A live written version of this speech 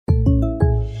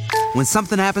When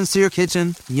something happens to your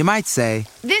kitchen, you might say,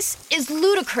 "This is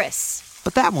ludicrous."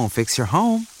 But that won't fix your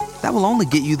home. That will only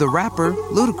get you the rapper,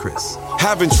 Ludacris.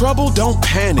 Having trouble? Don't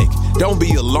panic. Don't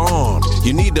be alarmed.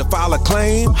 You need to file a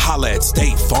claim? Holla at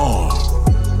State Farm.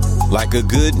 Like a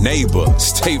good neighbor,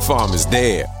 State Farm is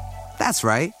there. That's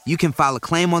right. You can file a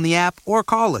claim on the app or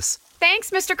call us.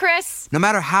 Thanks, Mr. Chris. No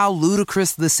matter how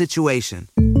ludicrous the situation,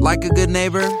 like a good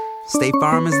neighbor, State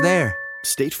Farm is there.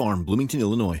 State Farm, Bloomington,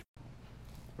 Illinois.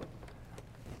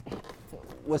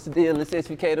 What's the deal? It's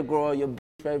eSVeeKae the Grower, your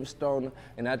favorite stoner,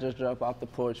 and I just dropped off the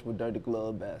porch with Dirty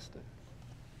Glove Bastard.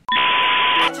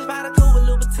 I just bought a coupe with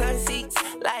Louboutin seats.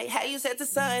 Like how you set the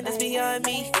sun, that's beyond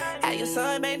me. How your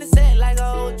son made the set like a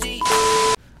OG.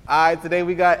 All right, today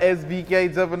we got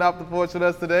eSVeeKae jumping off the porch with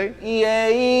us today.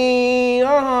 Yeah,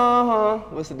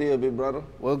 What's the deal, big brother?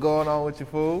 What's going on with your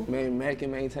food? Man, Mac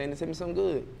and maintain, send me something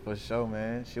good. For sure,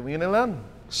 man. Shit, we in Atlanta.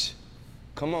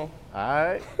 Come on. All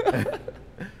right.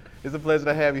 It's a pleasure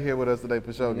to have you here with us today,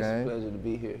 for sure, gang. It's a pleasure to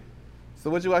be here.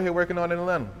 So what you out here working on in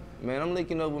Atlanta? Man, I'm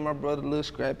linking up with my brother, Lil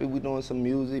Scrappy. We doing some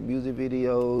music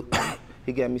videos.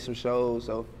 He got me some shows,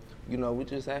 so, you know, we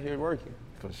just out here working.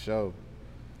 For sure.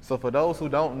 So for those who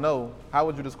don't know, how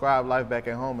would you describe life back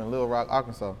at home in Little Rock,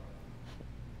 Arkansas?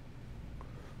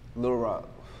 Little Rock.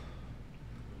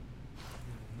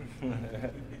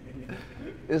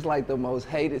 It's like the most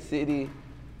hated city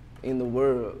in the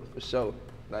world, for sure.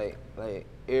 Like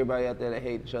everybody out there that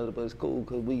hate each other, but it's cool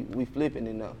because we flipping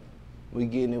it now. We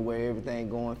getting it where everything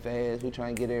going fast. We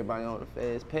trying to get everybody on the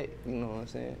fast pace, you know what I'm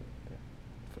saying?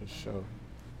 For sure.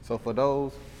 So for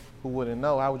those who wouldn't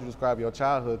know, how would you describe your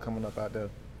childhood coming up out there?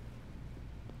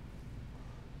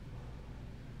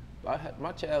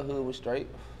 My childhood was straight.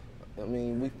 I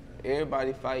mean,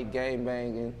 everybody fight, gang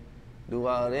bang, and do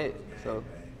all that. So,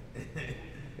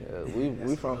 yeah,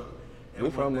 we from a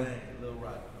Little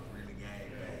Rock, really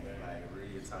gang bang, like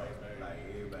real talk, like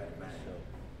everybody bang up,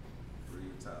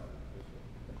 real talk.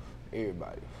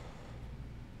 Everybody,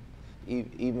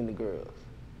 even the girls.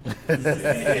 That's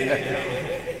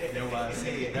why I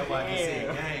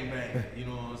said gang bang. You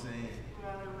know what I'm saying?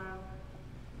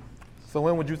 So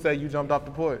when would you say you jumped off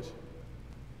the porch?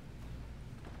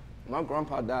 My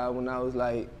grandpa died when I was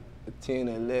like 10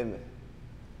 or 11.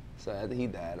 So after he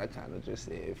died, I kind of just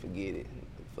said, forget it.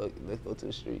 Fuck it, let's go to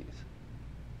the streets.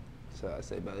 So I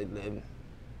say about 11.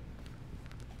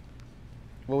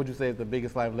 What would you say is the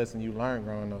biggest life lesson you learned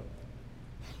growing up?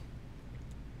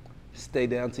 Stay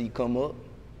down till you come up.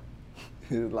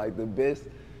 It's like the best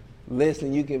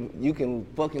lesson you can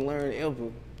fucking learn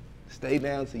ever. Stay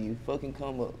down till you fucking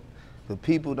come up. The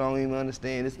people don't even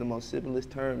understand. It's the most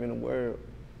simplest term in the world,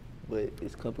 but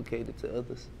it's complicated to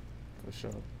others. For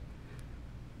sure.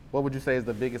 What would you say is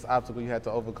the biggest obstacle you had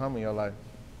to overcome in your life?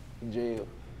 Jail.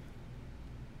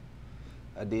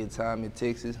 I did time in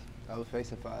Texas. I was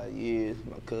facing 5 years.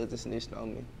 My cousin snitched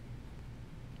on me.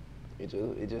 It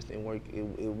just didn't work. It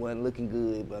wasn't looking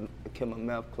good, but I kept my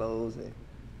mouth closed and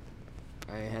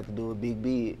I ain't had to do a big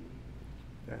bid.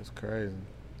 That's crazy.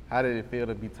 How did it feel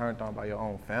to be turned on by your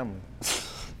own family?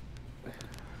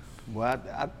 Well,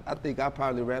 I think I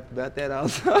probably rapped about that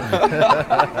also.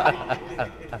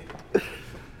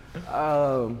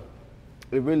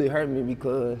 It really hurt me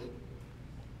because,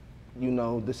 you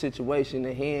know, the situation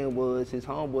at hand was his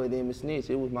homeboy didn't snitch.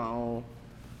 It was my own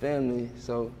family.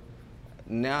 So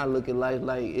now I look at life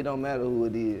like it don't matter who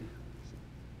it is.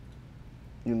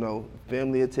 You know,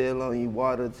 family will tell on you,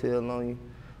 water will tell on you,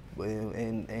 but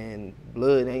and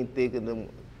blood ain't thicker than,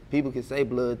 people can say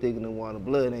blood thicker than water.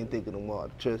 Blood ain't thicker than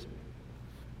water, trust me.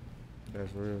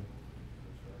 That's real.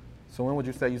 So when would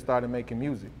you say you started making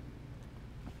music?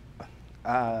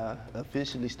 I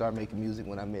officially started making music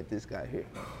when I met this guy here.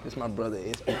 This is my brother,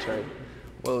 eSVeeKae.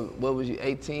 What was you,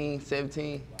 18,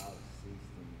 17? I was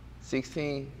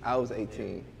 16. I was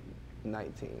 18,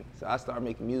 19. So I started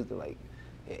making music like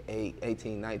at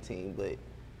 18, 19, but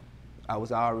I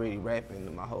was already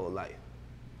rapping my whole life,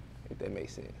 if that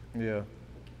makes sense. Yeah.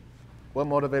 What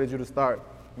motivated you to start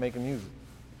making music?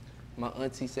 My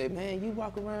auntie said, man, you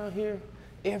walk around here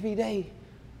every day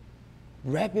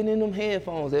rapping in them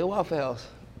headphones at Waffle House,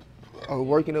 or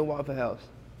working at Waffle House.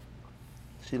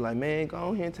 She like, man, go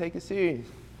on here and take it serious.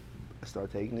 I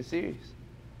started taking it serious.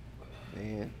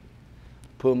 And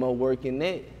put more work in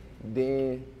that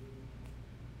than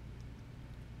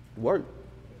work.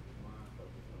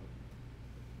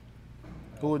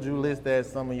 Who would you list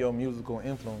as some of your musical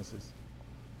influences?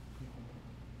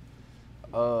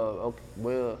 Okay,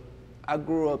 well, I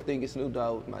grew up thinking Snoop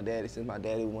Dogg was my daddy since my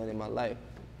daddy was one in my life.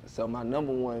 So my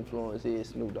number one influence is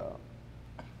Snoop Dogg.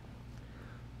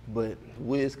 But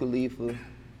Wiz Khalifa,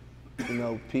 You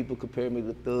know, people compare me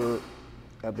to Thug.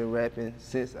 I've been rapping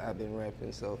since I've been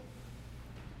rapping, so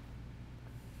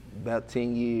about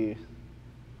 10 years.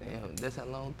 Damn, that's how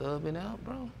long Thug been out,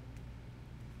 bro?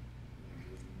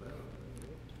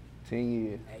 10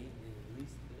 years.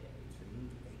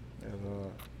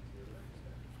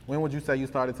 When would you say you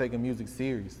started taking music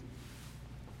serious?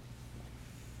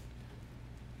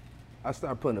 I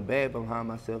started putting a bag behind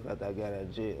myself after I got out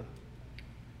of jail.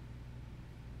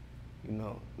 You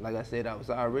know, like I said, I was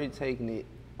already taking it.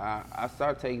 I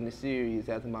started taking it serious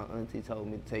after my auntie told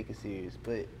me to take it serious,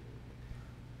 but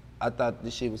I thought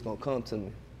this shit was gonna come to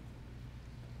me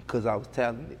because I was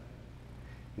talented.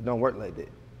 It don't work like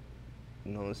that.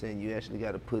 You know what I'm saying? You actually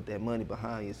gotta put that money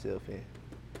behind yourself and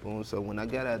boom. So when I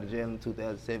got out of jail in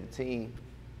 2017,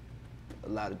 a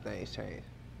lot of things changed.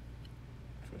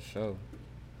 For sure.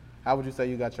 How would you say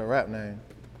you got your rap name?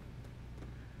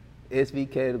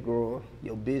 eSVeeKae the Grower,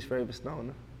 your bitch favorite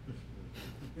stoner.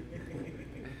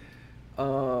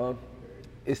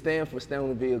 It stands for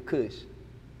Stonerville Kush.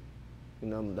 You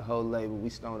know, the whole label, we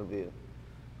Stonerville.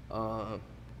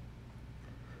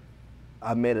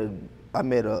 I met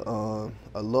a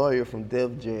lawyer from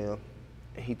Def Jam,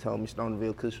 and he told me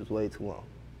Stonerville Kush was way too long.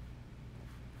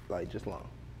 Like, just long.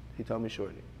 He told me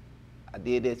shorten it. I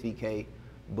did eSVeeKae,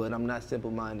 but I'm not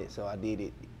simple-minded, so I did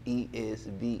it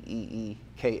eSVeeKae,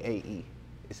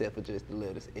 except for just the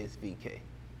letters eSVeeKae.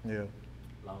 Yeah.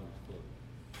 Long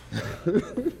as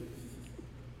fuck.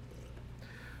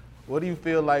 What do you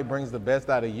feel like brings the best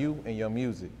out of you and your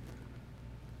music?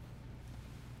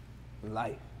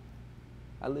 Life.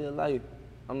 I live life.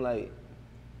 I'm like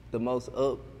the most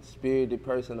up-spirited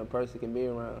person a person can be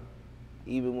around.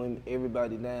 Even when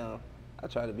everybody down, I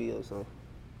try to be up, so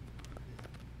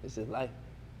it's just life.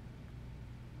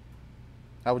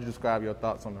 How would you describe your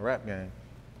thoughts on the rap game?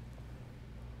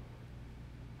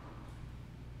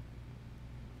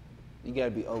 You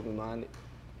gotta be open-minded.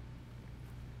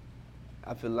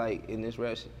 I feel like in this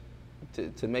rap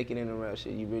shit, to make it in the rap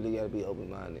shit, you really gotta be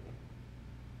open-minded.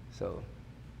 So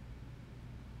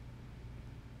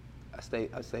I stay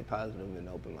positive and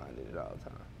open-minded at all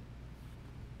times.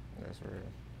 That's real.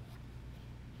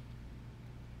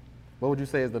 What would you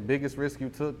say is the biggest risk you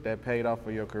took that paid off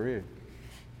for your career?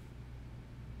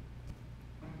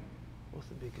 What's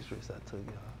the biggest risk I took,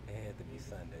 y'all? It had to be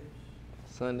Sunday.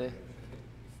 Sunday?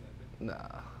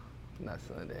 Nah, not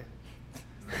Sunday.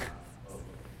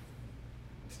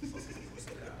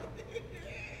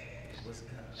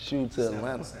 Shoot to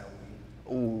Atlanta.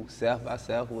 Ooh, South by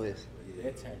Southwest.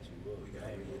 That turned you up.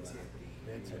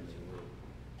 That turned you up.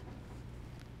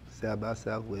 South by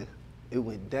Southwest. It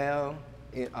went down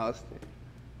in Austin.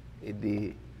 It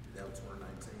did. That was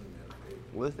 2019.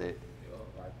 What's that?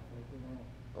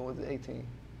 Or was it 18?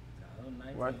 No,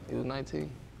 19. Right? It was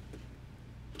 19.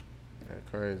 That's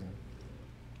crazy.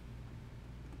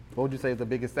 What would you say is the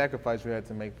biggest sacrifice you had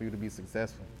to make for you to be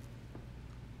successful?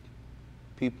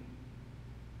 People.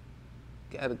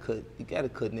 You gotta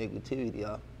cut negativity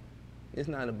off. It's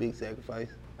not a big sacrifice.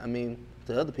 I mean,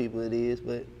 to other people it is,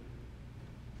 but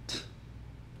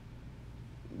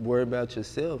worry about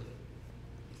yourself.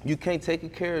 You can't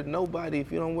take care of nobody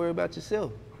if you don't worry about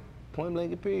yourself. Point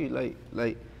blank and period.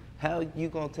 Like, how you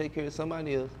gonna take care of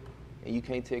somebody else and you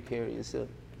can't take care of yourself?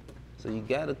 So you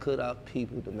gotta cut out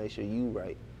people to make sure you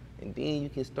right. And then you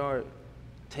can start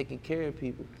taking care of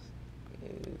people.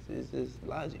 It's just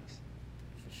logics.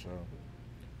 For sure.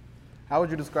 How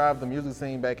would you describe the music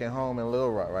scene back at home in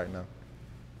Little Rock right now?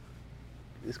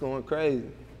 It's going crazy.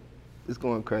 It's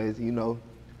going crazy, you know.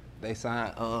 They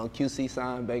signed, QC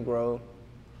signed Bankroll.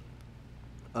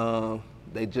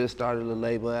 They just started a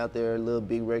label out there, a little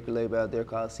big record label out there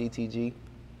called CTG.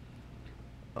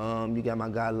 You got my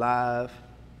guy Live.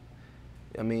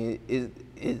 I mean,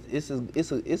 it's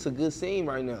a good scene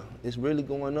right now. It's really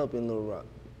going up in Little Rock,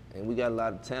 and we got a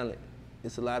lot of talent.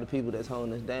 It's a lot of people that's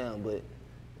holding us down, but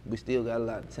we still got a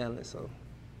lot of talent. So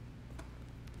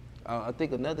I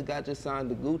think another guy just signed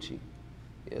to Gucci.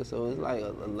 Yeah, so it's like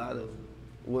a lot of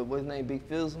what's his name, Big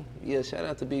Fizzle? Yeah, shout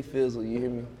out to Big Fizzle. You hear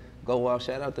me? Go off.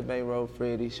 Shout out to Bankroll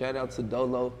Freddy. Shout out to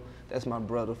Dolo. That's my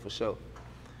brother for sure.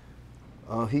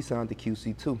 He signed to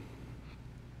QC too.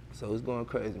 So it's going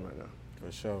crazy right now.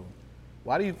 For sure.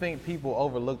 Why do you think people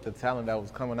overlooked the talent that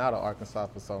was coming out of Arkansas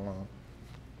for so long?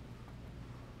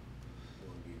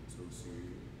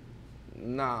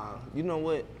 Nah, you know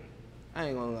what? I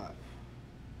ain't gonna lie.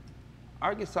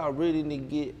 Arkansas really need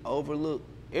to get overlooked.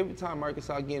 Every time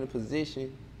Arkansas get in a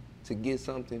position to get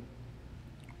something,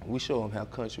 we show them how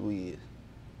country we is.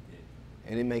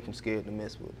 And it make them scared to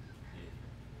mess with us.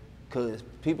 Because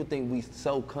people think we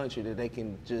so country that they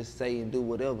can just say and do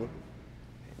whatever.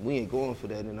 We ain't going for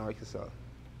that in Arkansas.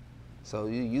 So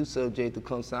you subject to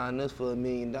come sign us for $1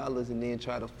 million and then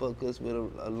try to fuck us with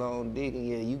a long dick, and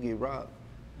yeah, you get robbed.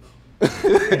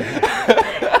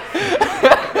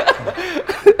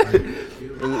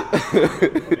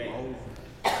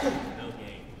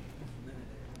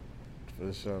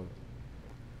 For sure.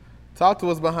 Talk to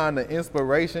us behind the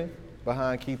inspiration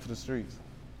behind Key to the Streets.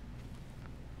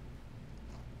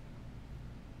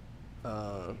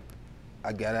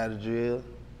 I got out of jail.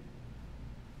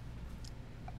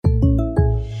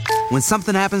 When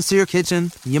something happens to your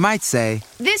kitchen, you might say,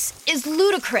 This is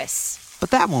ludicrous. but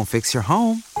that won't fix your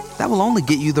home. That will only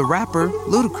get you the rapper,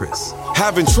 Ludacris.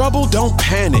 Having trouble? Don't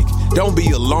panic. Don't be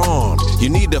alarmed. You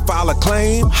need to file a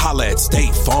claim? Holla at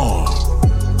State Farm.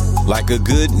 Like a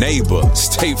good neighbor,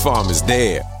 State Farm is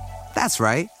there. That's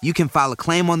right. You can file a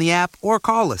claim on the app or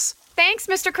call us. Thanks,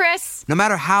 Mr. Chris. No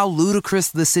matter how ludicrous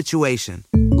the situation,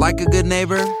 like a good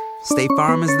neighbor, State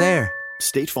Farm is there.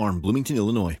 State Farm, Bloomington,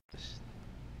 Illinois.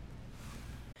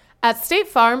 At State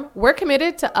Farm, we're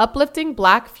committed to uplifting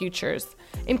Black futures.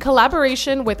 In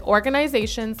collaboration with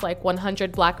organizations like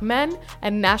 100 Black Men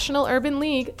and National Urban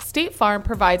League, State Farm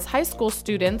provides high school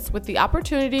students with the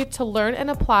opportunity to learn and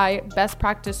apply best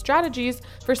practice strategies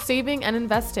for saving and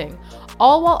investing,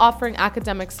 all while offering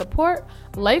academic support,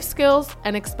 life skills,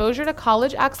 and exposure to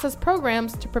college access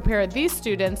programs to prepare these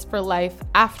students for life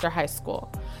after high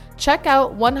school. Check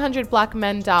out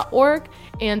 100blackmen.org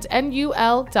and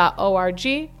nul.org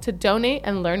to donate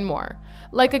and learn more.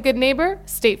 Like a good neighbor,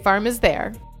 State Farm is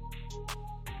there.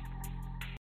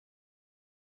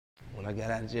 When I got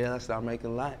out of jail, I started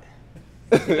making a lot.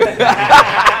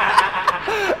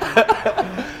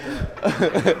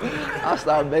 I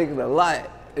started making a lot.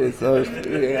 And so,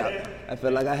 yeah, I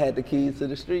felt like I had the keys to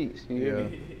the streets. You hear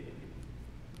me?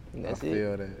 And that's I it.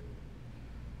 feel that.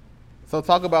 So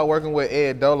talk about working with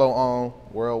Ed Dolo on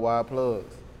Worldwide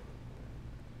Plugs.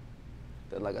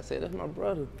 Like I said, that's my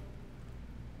brother.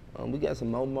 We got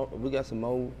some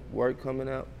more work coming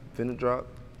out, finna drop.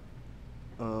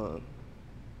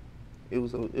 It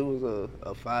was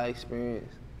a fire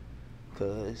experience,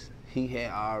 cause he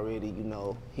had already,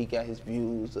 he got his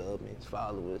views up and his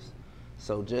followers.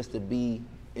 So just to be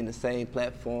in the same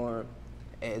platform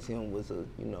as him was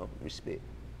respect.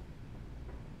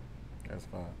 That's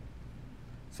fine.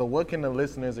 So what can the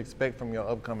listeners expect from your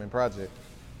upcoming project?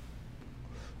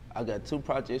 I got 2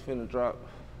 projects finna drop.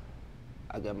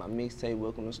 I got my mixtape,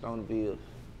 Welcome to Stonerville.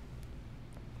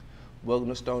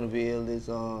 Welcome to Stonerville is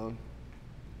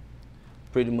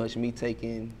pretty much me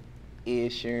taking Ed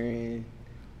Sheeran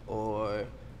or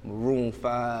Maroon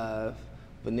 5,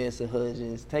 Vanessa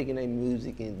Hudgens, taking their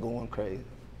music and going crazy.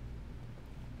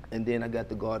 And then I got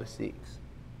the Garter 6.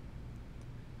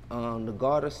 The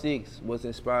Garter 6 was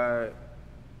inspired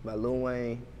by Lil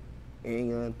Wayne and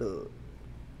Young Thug.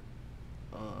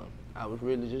 I was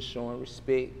really just showing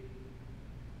respect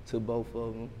to both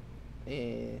of them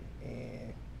and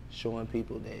showing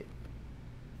people that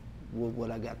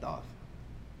what I got to offer,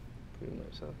 pretty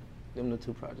much. So them the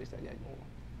 2 projects I got going.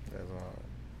 That's all right.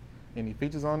 Any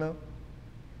features on them?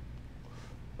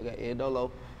 I got Ed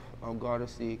Dolo on Garter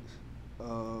 6.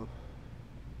 I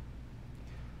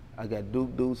got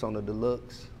Duke Deuce on the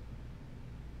Deluxe.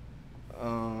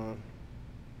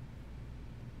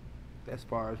 As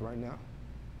far as right now.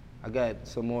 I got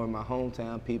some more of my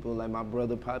hometown people, like my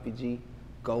brother Poppy G,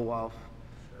 Go Off.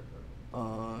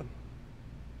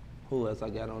 Who else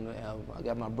I got on the album? I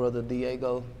got my brother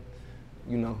Diego.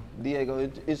 Diego,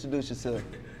 introduce yourself.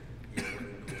 Yeah,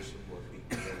 it's your boy Big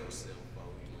Diego Silva,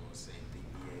 you know what I'm saying? Big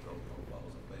Diego,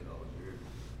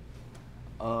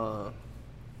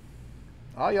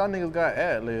 All y'all niggas got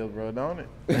ad-libs, bro, don't it?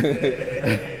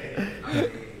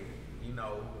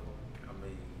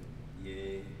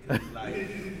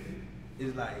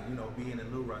 It's like, being in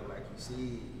Little Rock, like you said,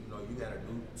 you gotta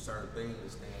do certain things to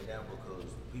stand out because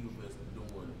people been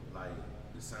doing like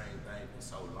the same thing for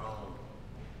so long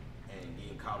and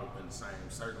getting caught up in the same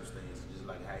circumstances. Just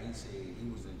like how he said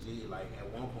he was in jail, like at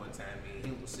one point in time, me and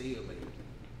him was cellmates.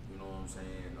 You know what I'm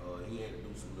saying? He had to do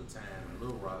some little time in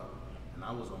Little Rock, and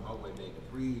I was on my way back to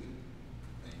prison.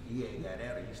 And he had got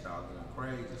out and he started going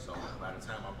crazy. So by the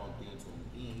time I bumped into him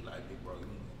again, he like, big bro, you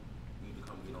need to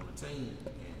come get on the team.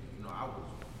 And I was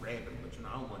rapping, but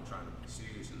I wasn't trying to be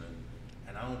serious or nothing.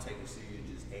 And I don't take it serious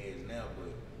just as now,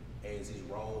 but as his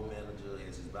role manager,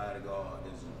 as his bodyguard,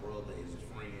 as his brother, as his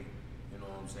friend, you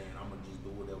know what I'm saying? I'm gonna just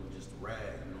do whatever just to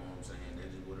ride, you know what I'm saying?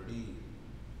 That's just what it is.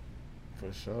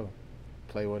 For sure.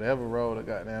 Play whatever role to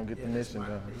goddamn get the mission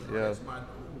done. Yeah. That's my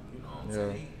dude, you know what I'm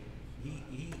saying?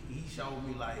 He showed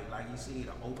me like you said,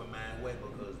 an open mind way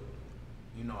because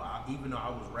you know, even though I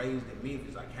was raised in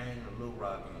Memphis, I came to Little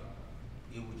Rock and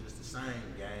it was just the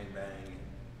same gang banging.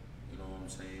 You know what I'm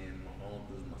saying? My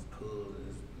uncles, my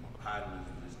cousins, my partners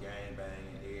was just gang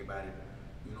banging. Everybody,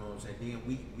 you know what I'm saying? Then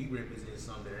we represent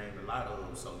something that ain't a lot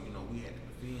of, so you know we had to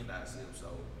defend ourselves. So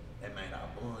that made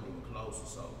our bond even closer.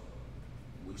 So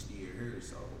we still here.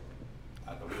 So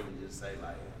I can really just say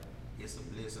like it's a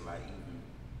blessing. Like even,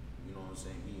 you know what I'm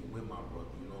saying, being with my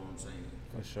brother. You know what I'm saying?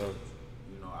 For sure.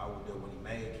 You know, I was there when he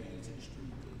made keys to the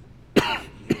street.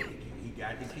 He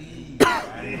got the keys.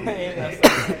 That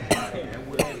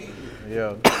was it.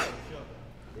 Yeah.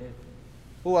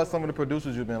 Who are some of the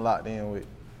producers you've been locked in with?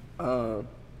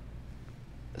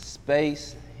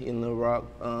 Space in Little Rock.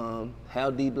 How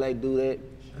D Black do that?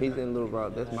 He's in Little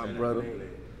Rock. That's my brother.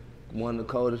 One of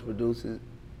the coldest producers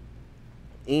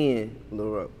in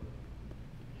Little Rock.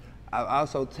 I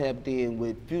also tapped in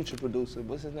with future producer.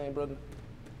 What's his name, brother?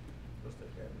 What's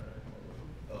that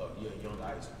name? Yeah, Young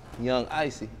Icy. Young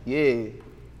Icy. Yeah.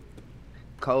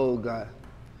 Cold guy.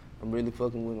 I'm really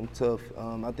fucking with him tough.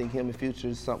 I think him and Future,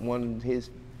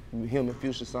 him and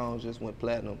Future songs just went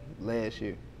platinum last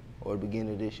year or the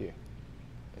beginning of this year.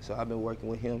 And so I've been working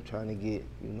with him trying to get,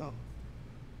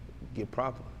 get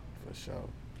proper. For sure.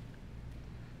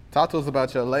 Talk to us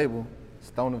about your label,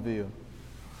 Stonerville.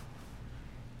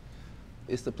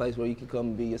 It's the place where you can come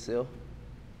and be yourself.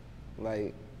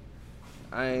 Like,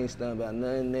 I ain't stunned about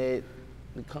none of that.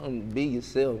 Come be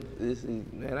yourself.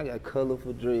 Man, I got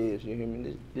colorful dreads, you hear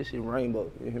me? This shit rainbow,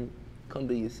 you hear me? Come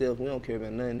be yourself. We don't care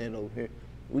about none of that over here.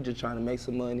 We just trying to make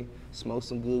some money, smoke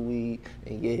some good weed,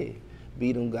 and yeah,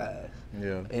 be them guys.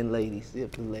 Yeah. And ladies,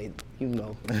 if the lady, yeah.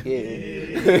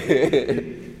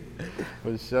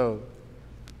 For sure.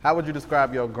 How would you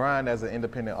describe your grind as an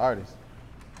independent artist?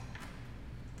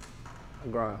 I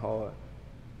grind hard.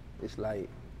 It's like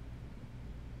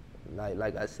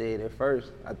I said at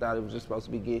first, I thought it was just supposed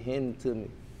to be get handed to me.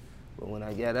 But when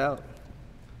I got out,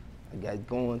 I got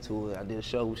going to it. I did a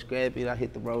show with Scrappy. I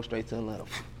hit the road straight to Atlanta.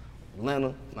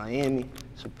 Atlanta, Miami.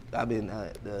 I've been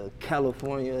to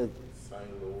California, St.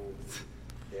 Louis,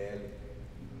 Cali,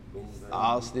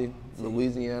 Austin,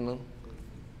 Louisiana.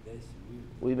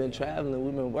 We've been traveling.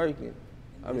 We've been working.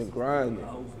 I've been grinding.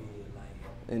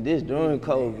 And this during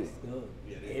COVID.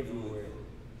 Everywhere.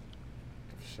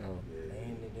 For sure.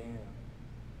 Laying it down.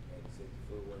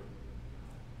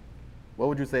 What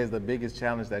would you say is the biggest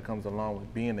challenge that comes along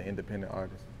with being an independent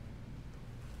artist?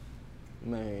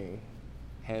 Man,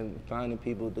 finding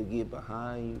people to get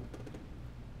behind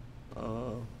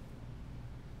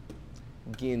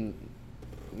you.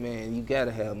 Man, you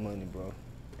gotta have money, bro.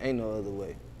 Ain't no other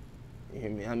way. You hear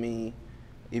me? I mean,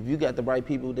 if you got the right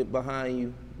people behind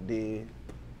you, then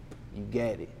you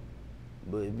got it.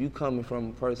 But if you coming from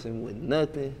a person with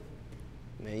nothing,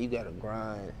 man, you gotta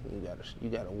grind. You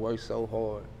gotta work so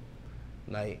hard.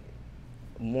 Like,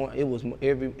 it was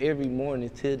every morning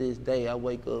till this day. I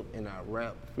wake up and I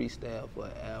rap freestyle for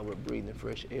an hour, breathing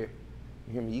fresh air.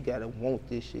 You hear me? You gotta want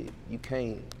this shit. You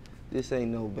can't. This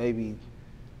ain't no baby.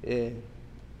 Yeah.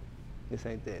 This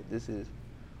ain't that. This is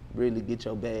really get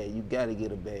your bag. You gotta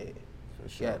get a bag. For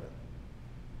sure. Gotta.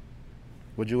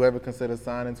 Would you ever consider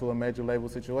signing to a major label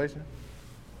situation?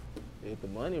 If the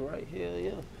money right, hell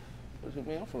yeah. What you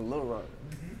mean? I'm from Little Rock.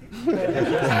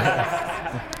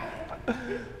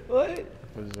 What?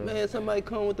 For sure. Man, somebody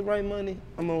come with the right money,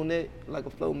 I'm on that like a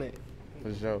flow mat.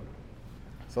 For sure.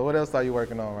 So what else are you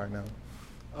working on right now?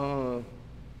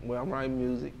 Well, I'm writing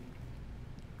music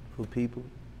for people.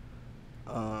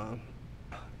 I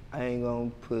ain't gonna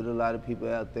put a lot of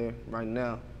people out there right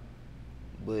now,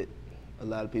 but a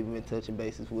lot of people been touching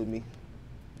bases with me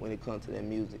when it comes to that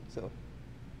music. So,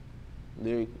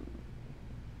 lyrically,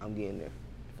 I'm getting there.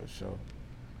 For sure.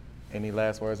 Any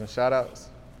last words and shout outs?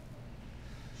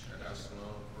 Shout out Slum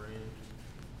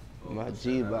Friends. My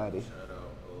G body. Shout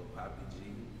out Poppy G.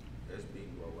 That's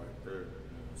Big Bro right there. You know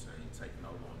what I'm saying? Taking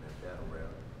over on that battle rap.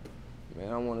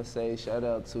 Man, I wanna say shout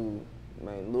out to,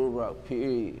 man, Little Rock,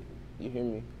 period. You hear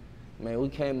me? Man, we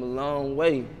came a long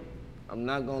way. I'm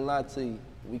not gonna lie to you.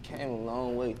 We came a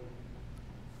long way.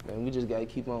 Man, we just gotta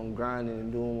keep on grinding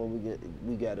and doing what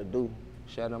we gotta do.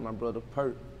 Shout out my brother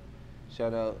Porch.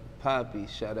 Shout out Poppy.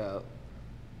 Shout out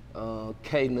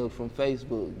K Nook from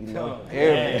Facebook. You know,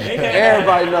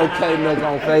 everybody know K Nook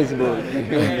on Facebook.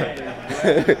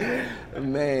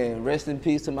 Man, rest in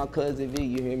peace to my cousin V.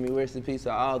 You hear me? Rest in peace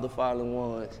to all the fallen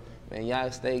ones. Man,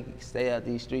 y'all stay out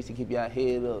these streets and keep y'all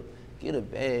head up. Get a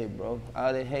bag, bro.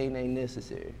 All that hating ain't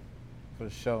necessary. For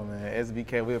sure, man.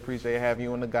 eSVeeKae, we appreciate having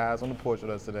you and the guys on the porch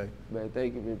with us today. Man,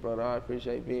 thank you, big brother. I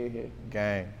appreciate being here.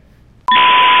 Gang.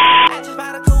 I just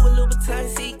bought a couple Louboutin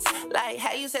seats. Like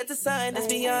how you set the sun, that's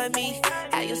beyond me.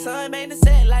 How your son made the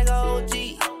set like a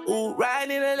OG. Ooh,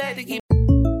 riding in electric.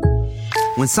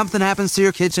 When something happens to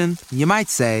your kitchen, you might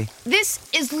say, This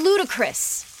is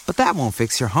ludicrous. but that won't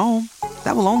fix your home.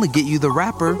 That will only get you the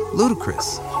rapper,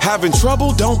 Ludacris. Having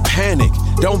trouble? Don't panic.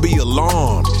 Don't be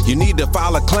alarmed. You need to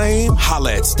file a claim?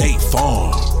 Holla at State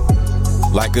Farm.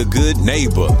 Like a good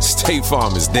neighbor, State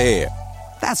Farm is there.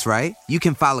 That's right. You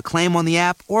can file a claim on the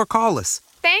app or call us.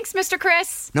 Thanks, Mr.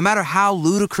 Chris. No matter how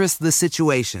ludicrous the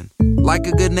situation, like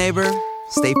a good neighbor,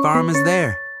 State Farm is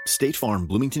there. State Farm,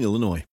 Bloomington, Illinois.